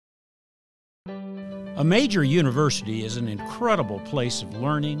A major university is an incredible place of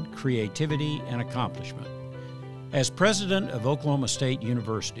learning, creativity, and accomplishment. As president of Oklahoma State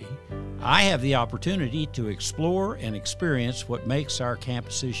University, I have the opportunity to explore and experience what makes our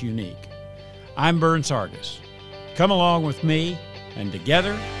campuses unique. I'm Hargis. Come along with me, and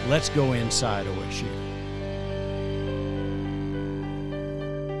together, let's go inside OSU.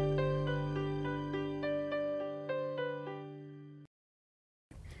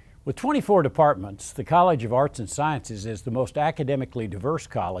 With 24 departments, the College of Arts and Sciences is the most academically diverse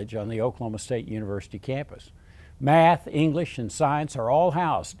college on the Oklahoma State University campus. Math, English, and science are all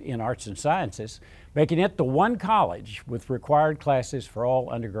housed in Arts and Sciences, making it the one college with required classes for all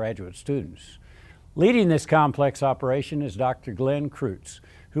undergraduate students. Leading this complex operation is Dr. Glen Krutz,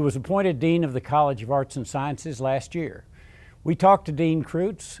 who was appointed Dean of the College of Arts and Sciences last year. We talked to Dean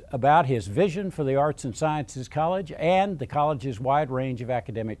Krutz about his vision for the Arts and Sciences College and the college's wide range of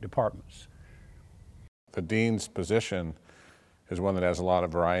academic departments. The dean's position is one that has a lot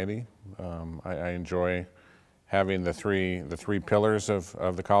of variety. I enjoy having the three pillars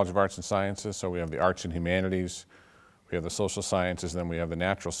of the College of Arts and Sciences. So we have the arts and humanities, we have the social sciences, then we have the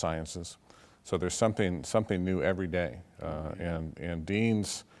natural sciences. So there's something new every day, and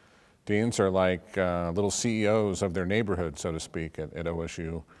deans are like little CEOs of their neighborhood, so to speak, at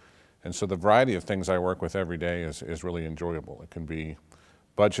OSU. And so the variety of things I work with every day is really enjoyable. It can be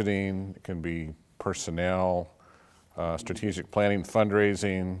budgeting, it can be personnel, strategic planning,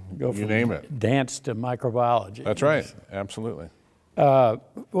 fundraising, you name it. Dance to microbiology. That's right, absolutely.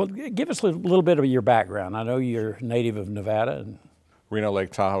 Well, give us a little bit of your background. I know you're a native of Nevada. Reno,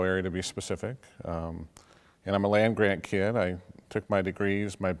 Lake Tahoe area to be specific. And I'm a land-grant kid. I took my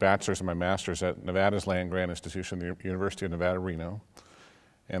degrees, my bachelor's and my master's at Nevada's land-grant institution, the University of Nevada, Reno.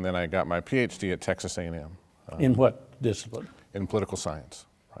 And then I got my PhD at Texas A&M. In what discipline? In political science,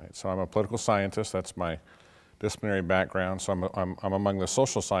 right? So I'm a political scientist. That's my disciplinary background. So I'm among the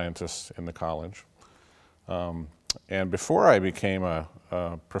social scientists in the college. And before I became a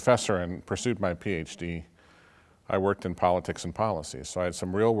professor and pursued my PhD, I worked in politics and policy. So I had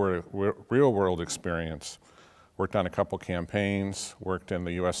some real world experience. Worked on a couple campaigns, worked in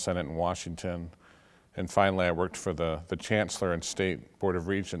the U.S. Senate in Washington, and finally I worked for the Chancellor and State Board of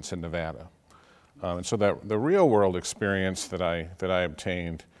Regents in Nevada. And so the real world experience that I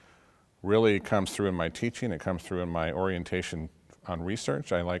obtained really comes through in my teaching, it comes through in my orientation on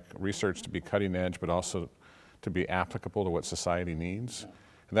research. I like research to be cutting edge, but also to be applicable to what society needs.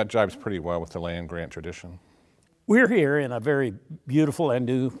 And that jives pretty well with the land-grant tradition. We're here in a very beautiful and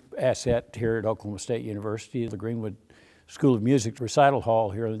new asset here at Oklahoma State University, the Greenwood School of Music Recital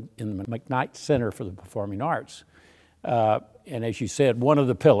Hall here in the McKnight Center for the Performing Arts. And as you said, one of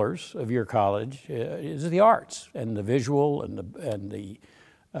the pillars of your college is the arts and the visual and the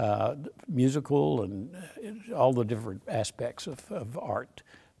musical and all the different aspects of art.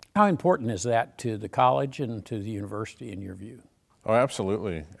 How important is that to the college and to the university in your view? Oh,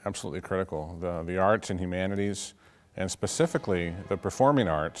 absolutely, absolutely critical. The arts and humanities, and specifically the performing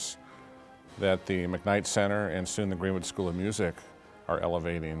arts that the McKnight Center and soon the Greenwood School of Music are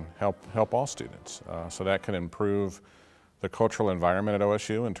elevating, help all students. So that can improve the cultural environment at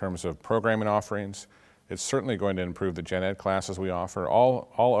OSU in terms of programming offerings. It's certainly going to improve the gen ed classes we offer. All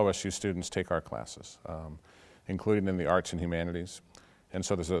OSU students take our classes, including in the arts and humanities. And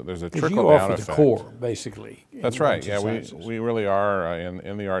so there's a trickle-down effect. You offer the core, basically. That's right. Yeah, we really are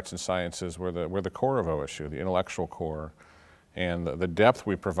in the arts and sciences. We're the core of OSU, the intellectual core, and the depth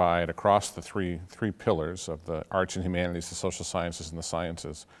we provide across the three pillars of the arts and humanities, the social sciences, and the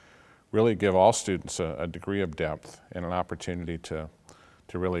sciences, really give all students a degree of depth and an opportunity to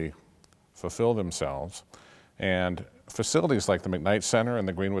really fulfill themselves. And facilities like the McKnight Center and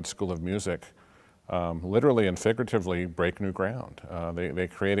the Greenwood School of Music literally and figuratively break new ground. They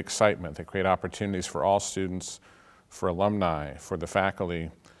create excitement, they create opportunities for all students, for alumni, for the faculty,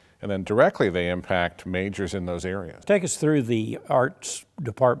 and then directly they impact majors in those areas. Take us through the arts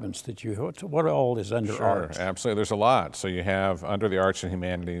departments that what all is under arts? Sure, absolutely, there's a lot. So you have, under the arts and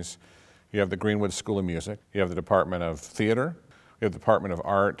humanities, you have the Greenwood School of Music, you have the Department of Theater, you have the Department of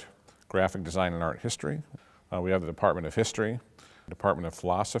Art, Graphic Design and Art History, we have the Department of History, Department of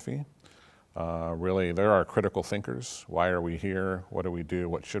Philosophy. Really, there are critical thinkers. Why are we here? What do we do?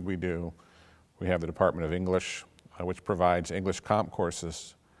 What should we do? We have the Department of English, which provides English comp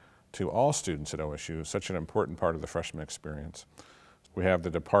courses to all students at OSU, such an important part of the freshman experience. We have the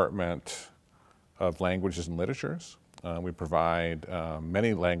Department of Languages and Literatures. We provide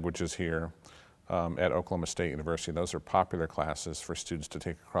many languages here at Oklahoma State University. Those are popular classes for students to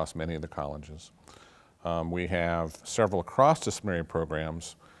take across many of the colleges. We have several cross-disciplinary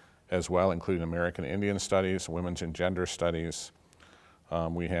programs as well, including American Indian Studies, Women's and Gender Studies.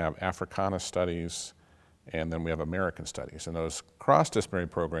 We have Africana Studies, and then we have American Studies. And those cross-disciplinary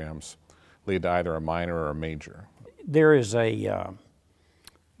programs lead to either a minor or a major. There is a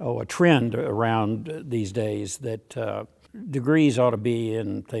trend around these days that degrees ought to be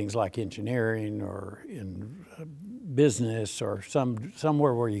in things like engineering or in business or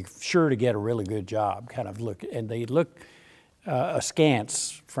somewhere where you're sure to get a really good job. And they look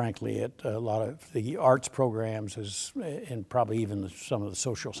askance, frankly, at a lot of the arts programs and probably even some of the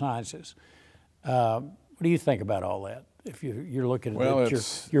social sciences. What do you think about all that? If you're looking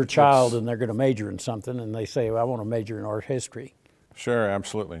at your child and they're going to major in something and they say, well, I want to major in art history. Sure,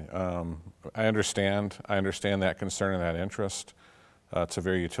 absolutely. I understand that concern and that interest. It's a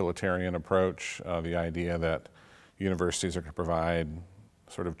very utilitarian approach, the idea that universities are going to provide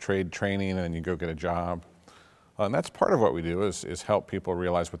sort of trade training and then you go get a job. And that's part of what we do is help people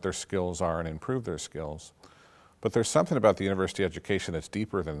realize what their skills are and improve their skills. But there's something about the university education that's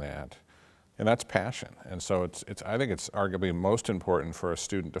deeper than that, and that's passion. And so I think it's arguably most important for a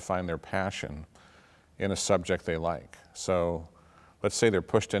student to find their passion in a subject they like. So let's say they're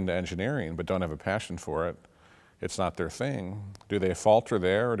pushed into engineering but don't have a passion for it. It's not their thing. Do they falter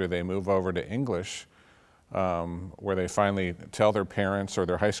there, or do they move over to English, where they finally tell their parents or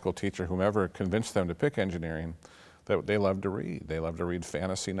their high school teacher, whomever convinced them to pick engineering, that they love to read. They love to read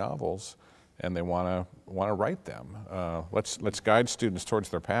fantasy novels, and they want to write them. Let's guide students towards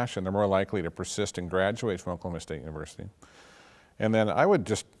their passion. They're more likely to persist and graduate from Oklahoma State University. And then I would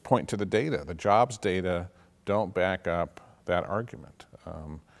just point to the data. The jobs data don't back up that argument.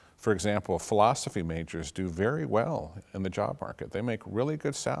 For example, philosophy majors do very well in the job market. They make really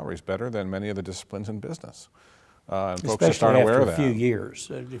good salaries, better than many of the disciplines in business. And folks just aren't aware of that. Especially after a few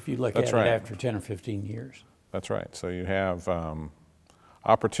years, if you look at it after 10 or 15 years. That's right. So you have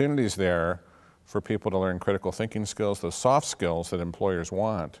opportunities there for people to learn critical thinking skills, those soft skills that employers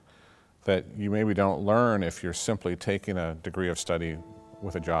want, that you maybe don't learn if you're simply taking a degree of study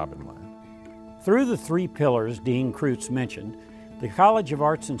with a job in mind. Through the three pillars Dean Krutz mentioned, the College of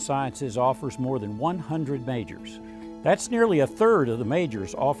Arts and Sciences offers more than 100 majors. That's nearly a third of the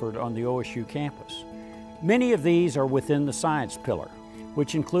majors offered on the OSU campus. Many of these are within the science pillar,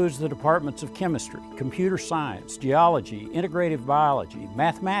 which includes the departments of chemistry, computer science, geology, integrative biology,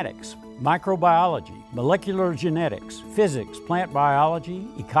 mathematics, microbiology, molecular genetics, physics, plant biology,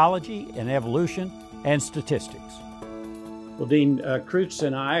 ecology and evolution, and statistics. Well, Dean Krutz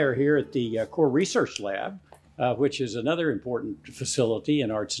and I are here at the Core Research Lab, which is another important facility in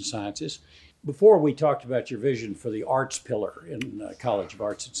arts and sciences. Before we talked about your vision for the arts pillar in College of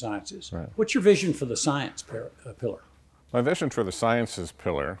Arts and Sciences. Right. What's your vision for the science pillar? My vision for the sciences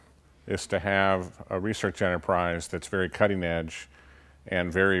pillar is to have a research enterprise that's very cutting edge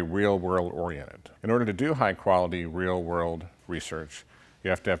and very real world oriented. In order to do high quality real world research, you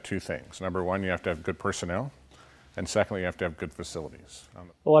have to have two things. Number one, you have to have good personnel. And secondly, you have to have good facilities.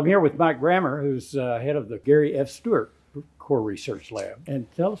 Well, I'm here with Mike Grammer, who's head of the Gary F. Stewart Core Research Lab. And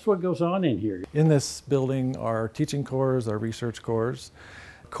tell us what goes on in here. In this building are teaching cores, are research cores.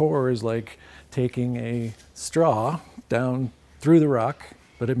 Core is like taking a straw down through the rock,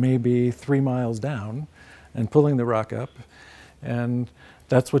 but it may be 3 miles down, and pulling the rock up. And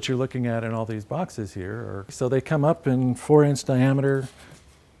that's what you're looking at in all these boxes here. So they come up in 4-inch diameter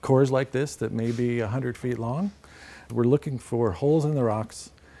cores like this that may be 100 feet long. We're looking for holes in the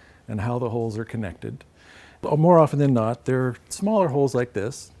rocks and how the holes are connected. More often than not, they're smaller holes like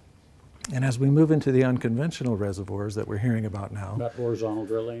this. And as we move into the unconventional reservoirs that we're hearing about now, about horizontal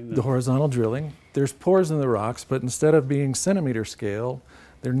drilling? The horizontal drilling, there's pores in the rocks, but instead of being centimeter scale,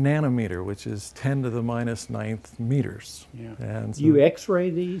 they're nanometer, which is 10 to the minus 9th meters. Yeah. And so you X-ray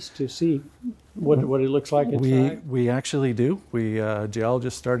these to see what it looks like inside? We actually do.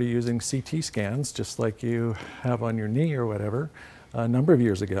 Geologists started using CT scans, just like you have on your knee or whatever, a number of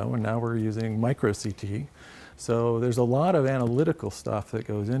years ago, and now we're using micro CT. So there's a lot of analytical stuff that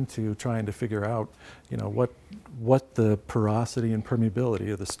goes into trying to figure out, what the porosity and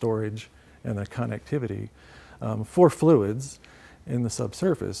permeability of the storage and the connectivity for fluids in the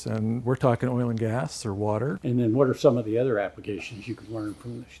subsurface, and we're talking oil and gas or water. And then what are some of the other applications you can learn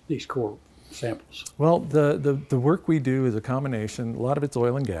from these core samples? Well, the work we do is a combination. A lot of it's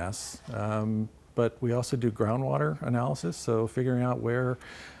oil and gas, but we also do groundwater analysis, so figuring out where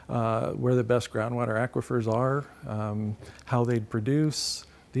the best groundwater aquifers are, how they'd produce,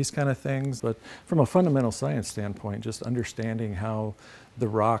 these kind of things. But from a fundamental science standpoint, just understanding how the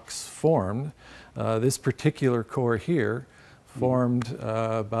rocks formed. This particular core here formed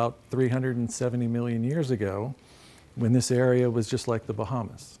about 370 million years ago, when this area was just like the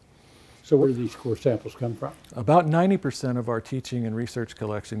Bahamas. So where do these core samples come from? About 90% of our teaching and research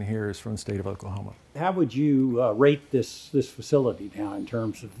collection here is from the state of Oklahoma. How would you rate this facility now in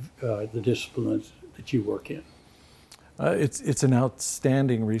terms of the disciplines that you work in? It's an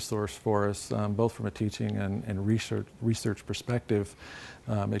outstanding resource for us, both from a teaching and research perspective.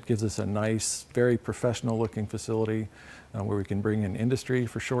 It gives us a nice, very professional-looking facility where we can bring in industry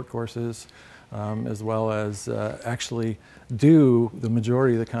for short courses, as well as actually do the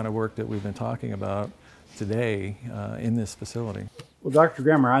majority of the kind of work that we've been talking about today in this facility. Well, Dr.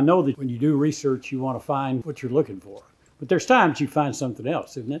 Grammer, I know that when you do research, you want to find what you're looking for. But there's times you find something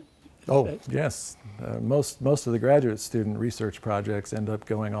else, isn't it? Oh, yes. Most of the graduate student research projects end up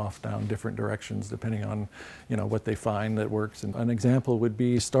going off down different directions depending on, what they find that works. And an example would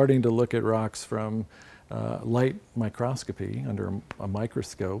be starting to look at rocks from light microscopy under a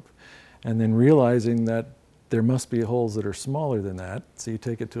microscope, and then realizing that there must be holes that are smaller than that. So you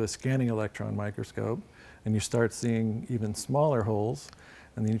take it to a scanning electron microscope, and you start seeing even smaller holes.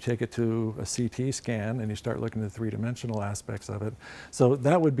 And then you take it to a CT scan and you start looking at the three-dimensional aspects of it. So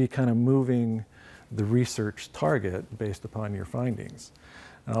that would be kind of moving the research target based upon your findings.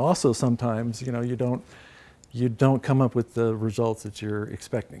 And also sometimes, you don't come up with the results that you're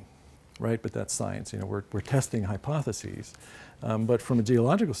expecting, right? But that's science. We're testing hypotheses. But from a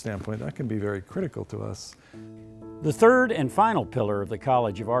geological standpoint, that can be very critical to us. The third and final pillar of the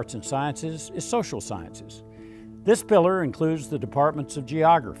College of Arts and Sciences is social sciences. This pillar includes the departments of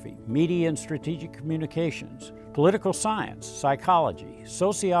geography, media and strategic communications, political science, psychology,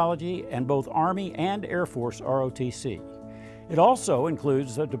 sociology, and both Army and Air Force ROTC. It also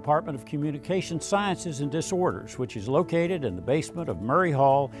includes the Department of Communication Sciences and Disorders, which is located in the basement of Murray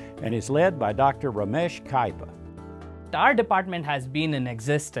Hall and is led by Dr. Ramesh Kaipa. Our department has been in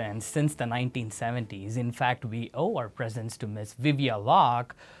existence since the 1970s. In fact, we owe our presence to Ms. Vivia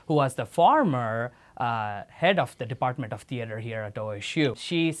Locke, who was the former head of the Department of Theater here at OSU.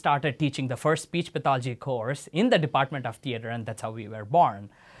 She started teaching the first speech pathology course in the Department of Theater, and that's how we were born.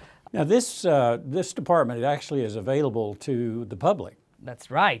 Now this department actually is available to the public.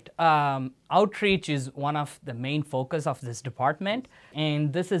 That's right. Outreach is one of the main focus of this department,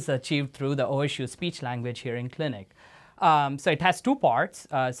 and this is achieved through the OSU Speech Language Hearing Clinic. So it has two parts.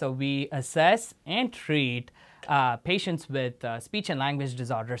 So we assess and treat patients with speech and language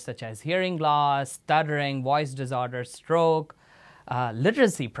disorders such as hearing loss, stuttering, voice disorders, stroke,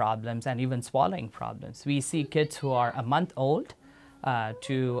 literacy problems, and even swallowing problems. We see kids who are a month old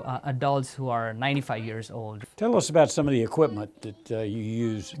to adults who are 95 years old. Tell us about some of the equipment that you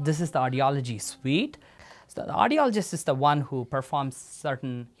use. This is the audiology suite. So the audiologist is the one who performs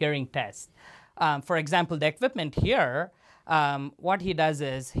certain hearing tests. For example, the equipment here, what he does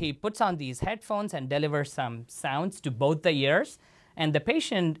is he puts on these headphones and delivers some sounds to both the ears, and the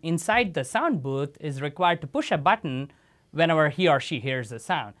patient inside the sound booth is required to push a button whenever he or she hears a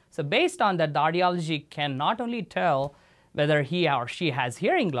sound. So based on that, the audiology can not only tell whether he or she has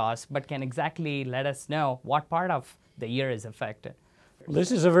hearing loss, but can exactly let us know what part of the ear is affected. Well,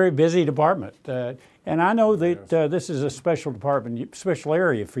 this is a very busy department, and I know that this is a special department, special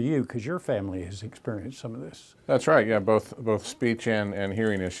area for you because your family has experienced some of this. That's right, yeah, both speech and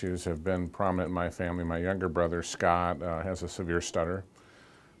hearing issues have been prominent in my family. My younger brother, Scott, has a severe stutter.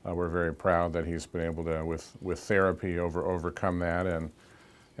 We're very proud that he's been able to, with therapy, overcome that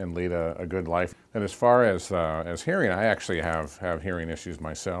and lead a good life. And as far as hearing, I actually have hearing issues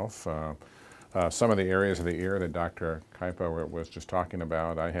myself. Some of the areas of the ear that Dr. Kaipa was just talking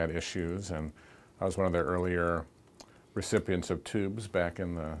about, I had issues, and I was one of the earlier recipients of tubes back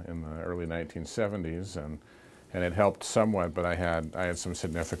in the early 1970s, and it helped somewhat, but I had some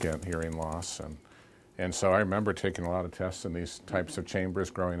significant hearing loss, and so I remember taking a lot of tests in these types of chambers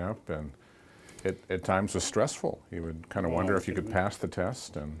growing up, and it at times was stressful. You would kind of wonder if you could pass the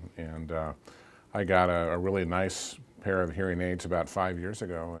test, and I got a really nice pair of hearing aids about 5 years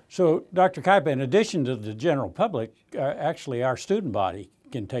ago. So, Dr. Kaipa, in addition to the general public, actually our student body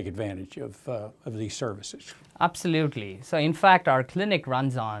can take advantage of these services. Absolutely. So in fact, our clinic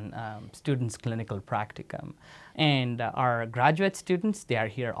runs on students' clinical practicum. And our graduate students, they are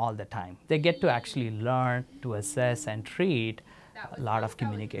here all the time. They get to actually learn to assess and treat a lot of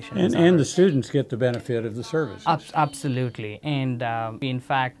communication disorders. And the students get the benefit of the services. Absolutely. And in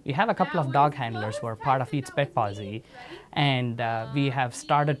fact, we have a couple of dog handlers who are part of Eats Pet Posse, and we have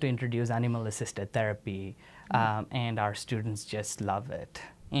started to introduce animal-assisted therapy, and our students just love it.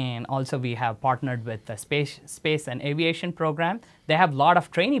 And also we have partnered with the Space and Aviation program. They have a lot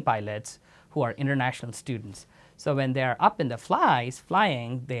of trainee pilots who are international students. So when they're up in the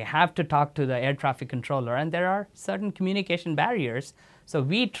flying, they have to talk to the air traffic controller, and there are certain communication barriers. So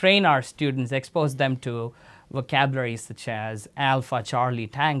we train our students, expose them to vocabulary such as Alpha, Charlie,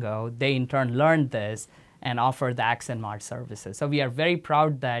 Tango. They in turn learn this and offer the accent match services. So we are very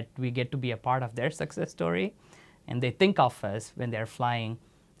proud that we get to be a part of their success story, and they think of us when they're flying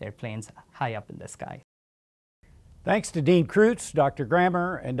their planes high up in the sky. Thanks to Dean Krutz, Dr.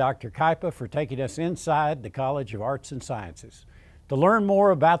 Grammer, and Dr. Kaipa for taking us inside the College of Arts and Sciences. To learn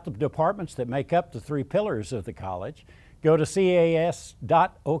more about the departments that make up the 3 pillars of the college, go to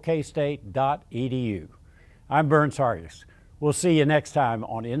cas.okstate.edu. I'm Burns Hargis. We'll see you next time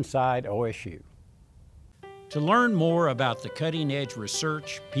on Inside OSU. To learn more about the cutting-edge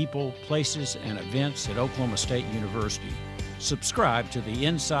research, people, places, and events at Oklahoma State University, subscribe to the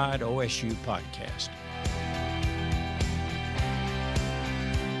Inside OSU podcast.